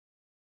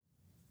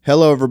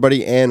Hello,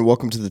 everybody, and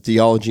welcome to the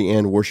Theology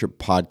and Worship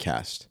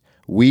Podcast.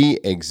 We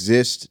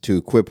exist to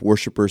equip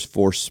worshipers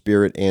for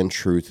spirit and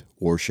truth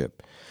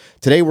worship.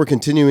 Today, we're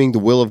continuing the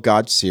Will of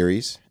God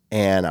series,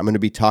 and I'm going to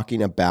be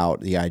talking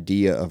about the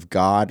idea of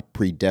God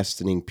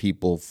predestining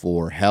people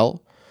for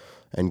hell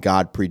and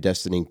God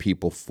predestining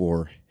people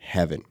for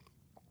heaven.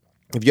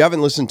 If you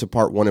haven't listened to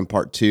part 1 and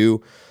part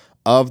 2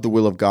 of the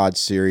Will of God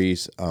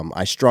series,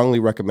 I strongly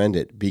recommend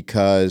it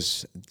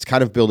because it's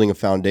kind of building a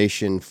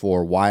foundation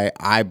for why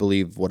I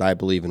believe what I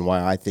believe and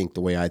why I think the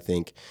way I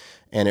think.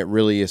 And it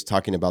really is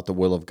talking about the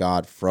will of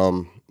God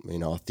from,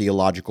 a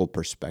theological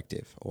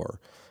perspective or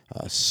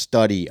a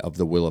study of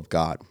the will of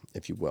God,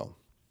 if you will.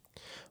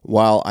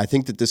 While I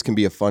think that this can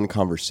be a fun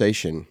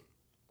conversation,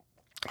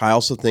 I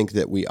also think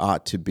that we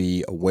ought to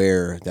be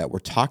aware that we're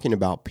talking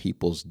about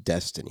people's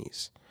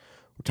destinies.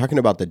 We're talking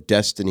about the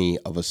destiny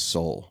of a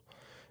soul.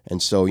 And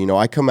so,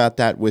 I come at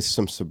that with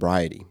some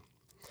sobriety.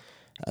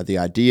 The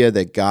idea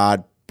that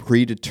God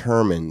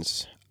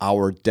predetermines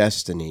our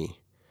destiny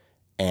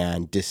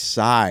and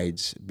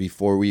decides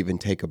before we even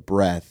take a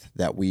breath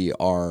that we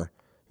are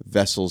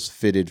vessels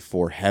fitted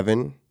for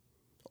heaven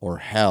or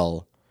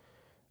hell,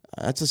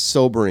 that's a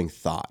sobering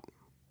thought.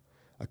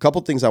 A couple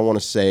things I want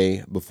to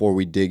say before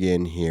we dig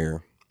in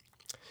here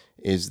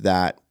is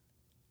that,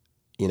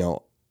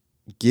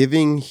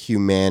 giving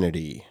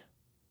humanity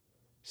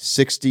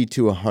 60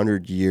 to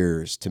 100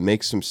 years to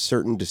make some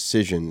certain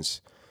decisions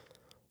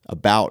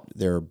about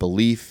their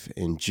belief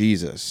in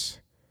Jesus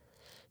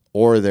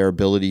or their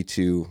ability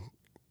to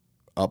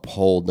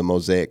uphold the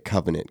Mosaic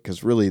covenant,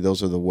 because really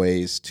those are the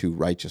ways to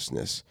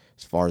righteousness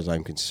as far as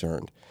I'm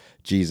concerned.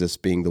 Jesus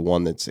being the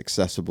one that's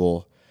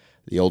accessible,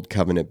 the old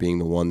covenant being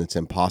the one that's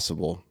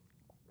impossible.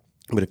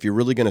 But if you're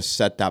really going to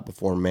set that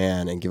before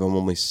man and give him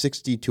only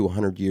 60 to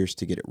 100 years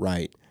to get it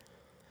right,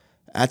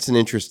 that's an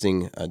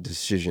interesting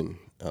decision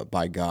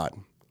by God.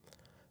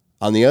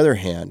 On the other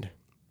hand,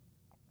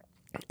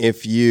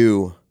 if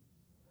you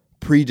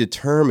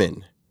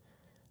predetermine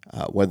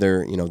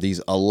whether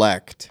these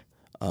elect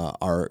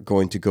are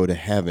going to go to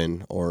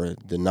heaven or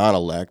the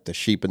non-elect, the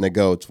sheep and the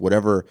goats,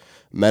 whatever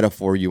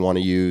metaphor you want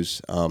to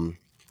use,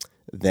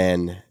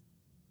 then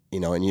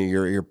and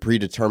you're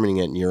predetermining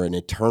it, and you're an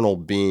eternal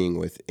being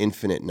with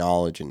infinite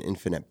knowledge and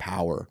infinite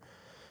power.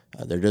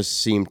 There does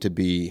seem to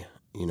be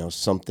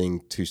something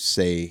to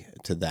say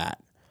to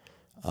that.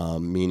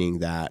 Meaning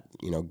that,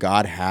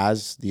 God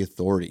has the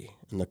authority.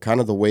 And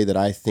the way that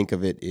I think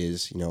of it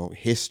is,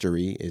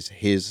 history is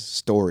his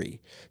story.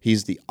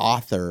 He's the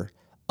author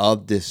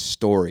of this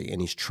story,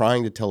 and he's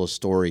trying to tell a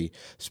story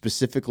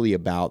specifically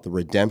about the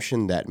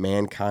redemption that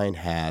mankind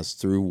has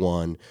through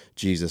one,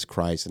 Jesus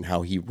Christ, and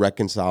how he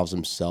reconciles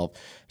himself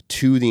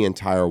to the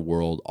entire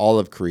world, all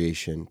of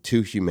creation,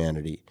 to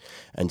humanity.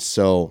 And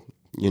so,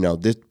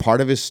 this part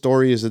of his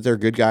story is that there are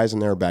good guys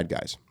and there are bad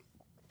guys.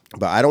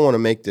 But I don't want to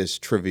make this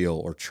trivial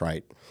or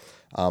trite.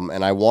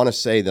 And I want to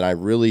say that I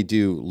really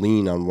do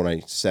lean on what I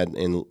said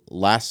in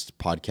last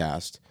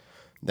podcast,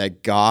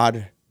 that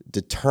God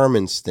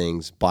determines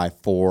things by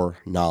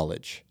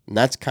foreknowledge. And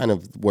that's kind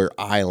of where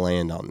I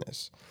land on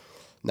this.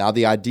 Now,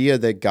 the idea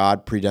that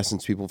God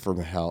predestines people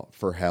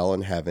for hell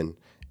and heaven,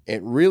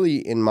 it really,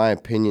 in my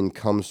opinion,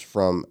 comes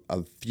from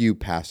a few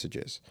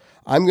passages.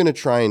 I'm going to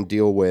try and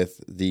deal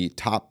with the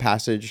top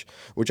passage,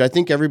 which I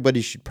think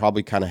everybody should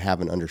probably kind of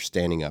have an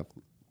understanding of.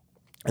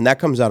 And that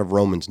comes out of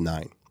Romans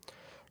 9.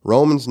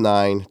 Romans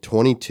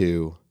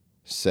 9:22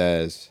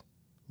 says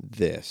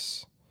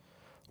this: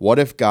 "What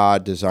if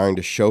God, desiring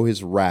to show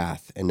his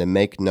wrath and to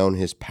make known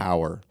his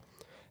power,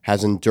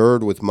 has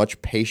endured with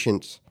much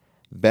patience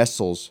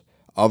vessels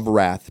of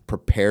wrath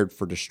prepared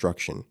for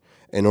destruction,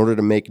 in order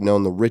to make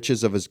known the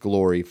riches of his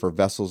glory for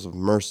vessels of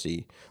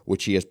mercy,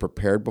 which he has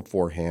prepared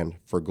beforehand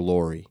for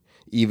glory,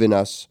 even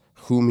us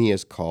whom he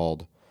has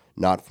called,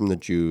 not from the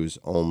Jews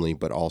only,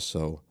 but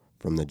also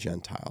from the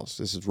Gentiles."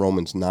 This is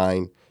Romans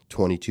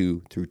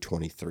 9:22 through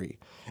 23.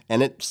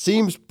 And it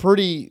seems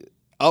pretty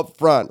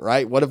upfront,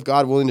 right? What if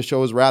God, willing to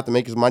show his wrath and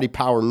make his mighty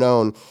power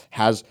known,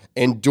 has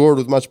endured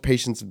with much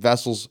patience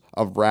vessels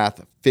of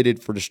wrath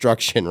fitted for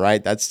destruction,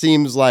 right? That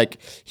seems like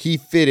he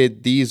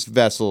fitted these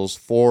vessels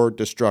for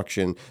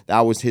destruction.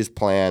 That was his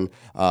plan.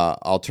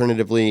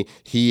 Alternatively,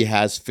 he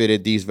has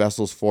fitted these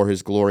vessels for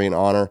his glory and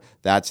honor.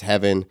 That's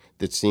heaven.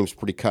 That seems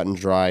pretty cut and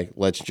dry.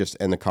 Let's just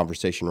end the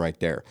conversation right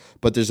there.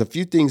 But there's a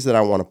few things that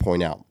I want to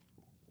point out.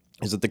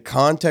 Is that the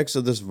context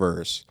of this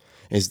verse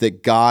is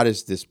that God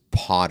is this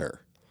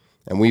potter.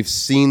 And we've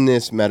seen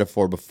this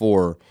metaphor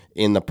before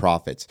in the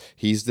prophets.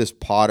 He's this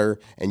potter,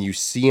 and you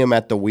see him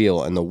at the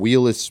wheel, and the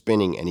wheel is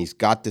spinning, and he's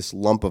got this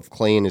lump of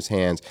clay in his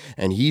hands,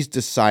 and he's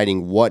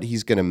deciding what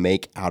he's going to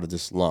make out of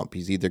this lump.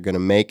 He's either going to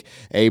make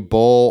a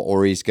bowl,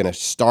 or he's going to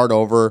start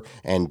over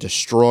and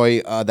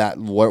destroy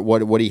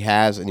what he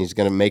has, and he's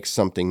going to make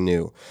something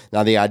new.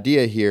 Now, the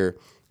idea here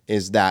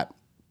is that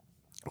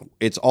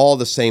it's all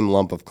the same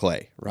lump of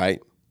clay,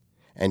 right?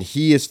 And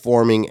he is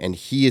forming and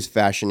he is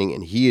fashioning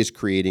and he is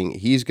creating.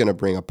 He's going to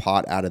bring a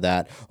pot out of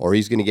that, or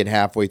he's going to get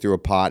halfway through a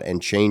pot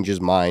and change his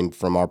mind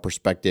from our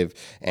perspective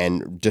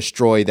and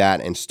destroy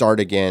that and start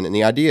again. And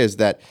the idea is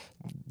that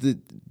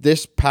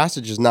this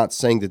passage is not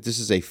saying that this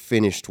is a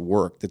finished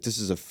work, that this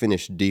is a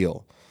finished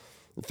deal.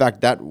 In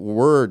fact, that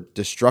word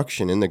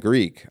destruction in the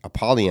Greek,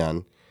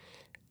 apollyon,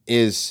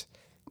 is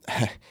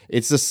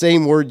it's the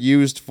same word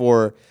used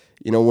for,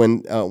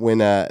 when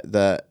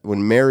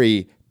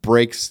Mary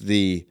breaks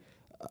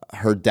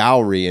her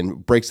dowry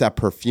and breaks that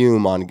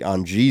perfume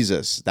on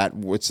Jesus. That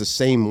it's the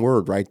same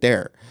word right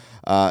there.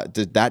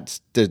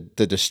 That's the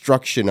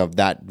destruction of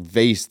that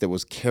vase that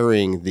was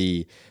carrying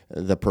the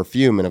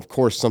perfume, and of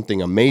course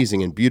something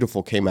amazing and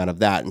beautiful came out of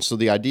that. And so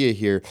the idea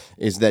here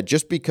is that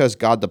just because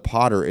God the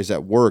potter is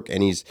at work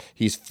and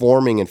he's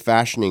forming and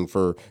fashioning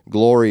for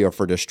glory or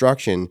for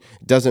destruction,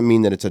 doesn't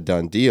mean that it's a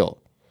done deal.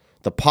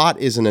 The pot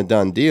isn't a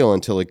done deal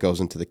until it goes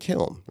into the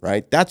kiln,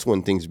 right? That's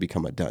when things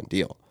become a done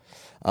deal.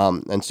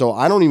 And so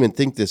I don't even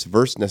think this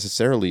verse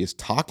necessarily is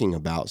talking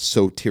about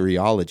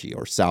soteriology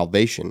or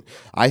salvation.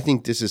 I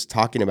think this is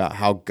talking about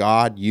how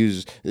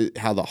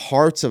how the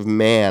hearts of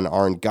man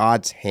are in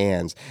God's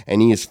hands,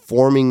 and he is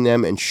forming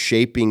them and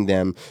shaping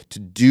them to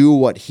do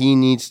what he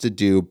needs to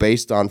do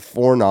based on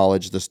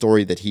foreknowledge, the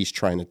story that he's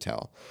trying to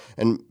tell.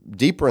 And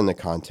deeper in the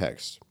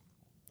context,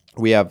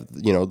 we have,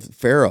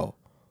 Pharaoh,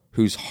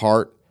 whose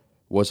heart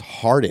was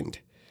hardened,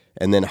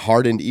 and then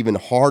hardened even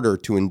harder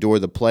to endure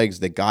the plagues,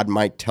 that God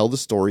might tell the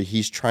story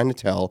he's trying to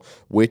tell,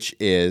 which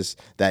is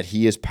that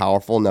he is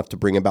powerful enough to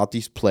bring about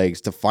these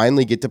plagues to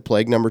finally get to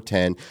plague number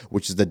 10,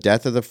 which is the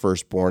death of the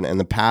firstborn, and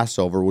the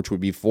Passover, which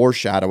would be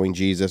foreshadowing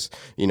Jesus,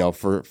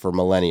 for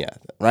millennia,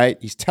 right?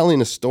 He's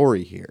telling a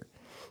story here.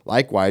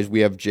 Likewise,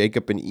 we have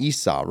Jacob and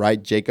Esau,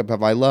 right? Jacob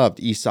have I loved,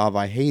 Esau have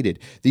I hated.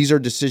 These are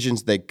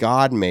decisions that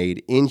God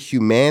made in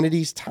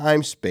humanity's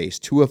time space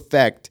to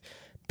affect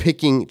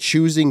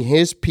choosing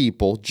his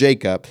people,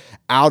 Jacob,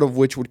 out of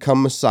which would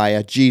come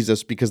Messiah,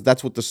 Jesus, because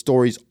that's what the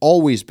story's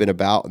always been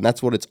about, and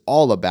that's what it's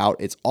all about.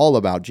 It's all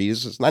about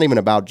Jesus. It's not even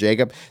about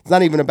Jacob. It's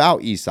not even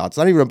about Esau. It's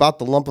not even about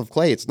the lump of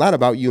clay. It's not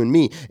about you and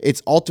me.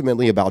 It's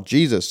ultimately about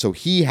Jesus. So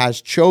he has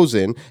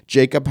chosen,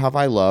 Jacob have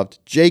I loved,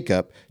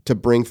 Jacob, to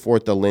bring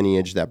forth the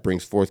lineage that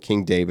brings forth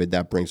King David,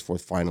 that brings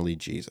forth finally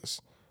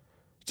Jesus.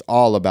 It's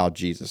all about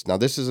Jesus. Now,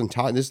 this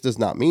does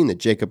not mean that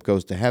Jacob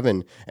goes to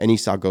heaven and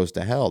Esau goes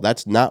to hell.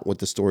 That's not what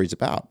the story's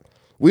about.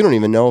 We don't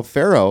even know if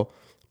Pharaoh,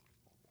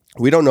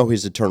 we don't know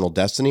his eternal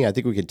destiny. I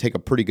think we could take a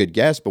pretty good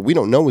guess, but we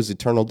don't know his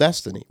eternal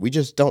destiny. We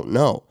just don't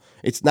know.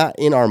 It's not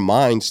in our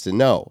minds to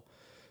know.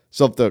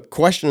 So if the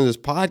question of this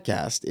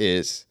podcast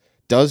is,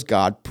 does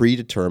God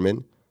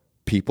predetermine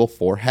people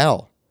for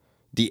hell?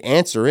 The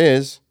answer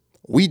is,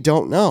 we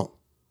don't know.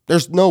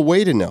 There's no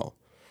way to know.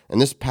 And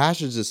this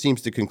passage that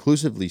seems to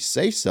conclusively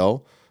say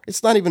so,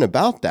 it's not even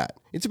about that.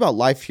 It's about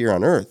life here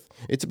on earth.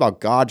 It's about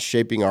God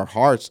shaping our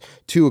hearts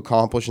to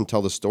accomplish and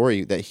tell the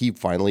story that he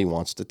finally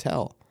wants to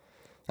tell.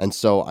 And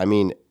so,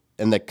 in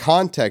the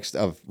context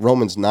of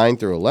Romans 9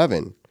 through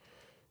 11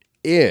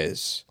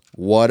 is,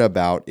 what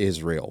about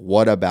Israel?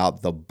 What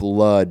about the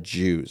blood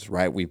Jews,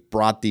 right? We've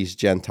brought these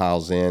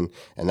Gentiles in,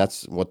 and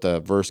that's what the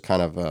verse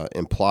kind of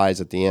implies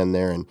at the end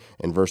there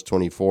in verse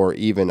 24,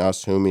 even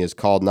us whom he has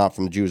called not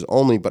from the Jews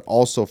only, but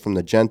also from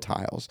the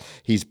Gentiles.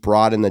 He's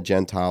brought in the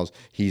Gentiles.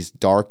 He's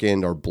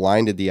darkened or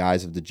blinded the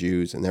eyes of the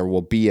Jews, and there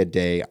will be a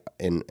day,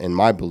 in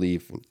my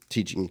belief,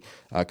 teaching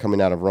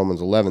coming out of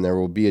Romans 11, there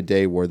will be a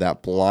day where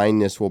that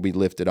blindness will be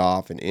lifted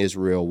off, and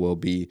Israel will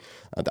be,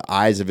 the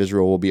eyes of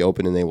Israel will be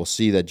open, and they will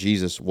see that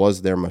Jesus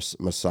was their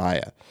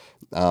Messiah.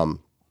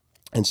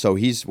 And so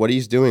what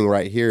he's doing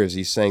right here is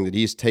he's saying that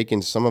he's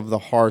taken some of the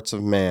hearts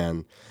of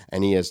man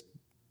and he has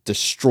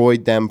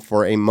destroyed them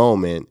for a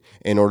moment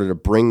in order to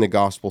bring the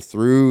gospel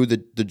through the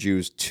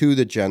Jews to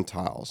the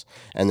Gentiles,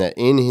 and that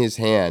in his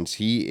hands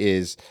he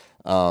is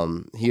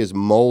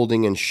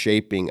molding and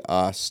shaping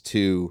us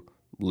to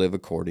live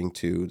according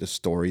to the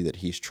story that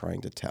he's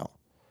trying to tell.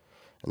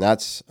 And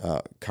that's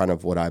kind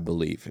of what I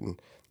believe. And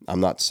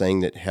I'm not saying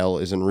that hell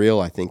isn't real.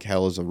 I think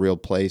hell is a real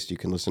place. You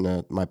can listen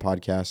to my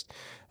podcast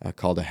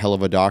called A Hell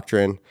of a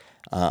Doctrine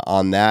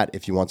on that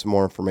if you want some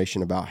more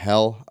information about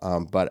hell.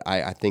 But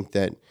I think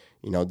that,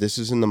 this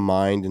is in the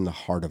mind and the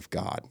heart of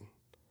God.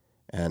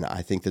 And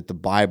I think that the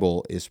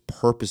Bible is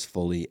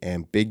purposefully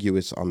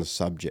ambiguous on the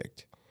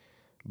subject.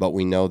 But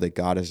we know that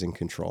God is in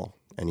control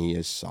and he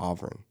is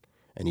sovereign.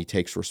 And he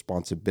takes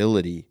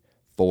responsibility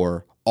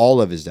for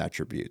all of his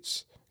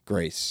attributes: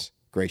 grace,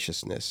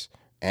 graciousness,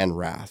 and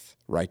wrath,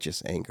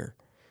 righteous anger.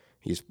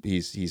 He's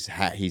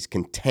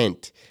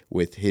content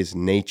with his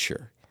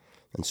nature,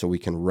 and so we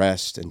can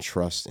rest and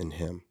trust in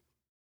him.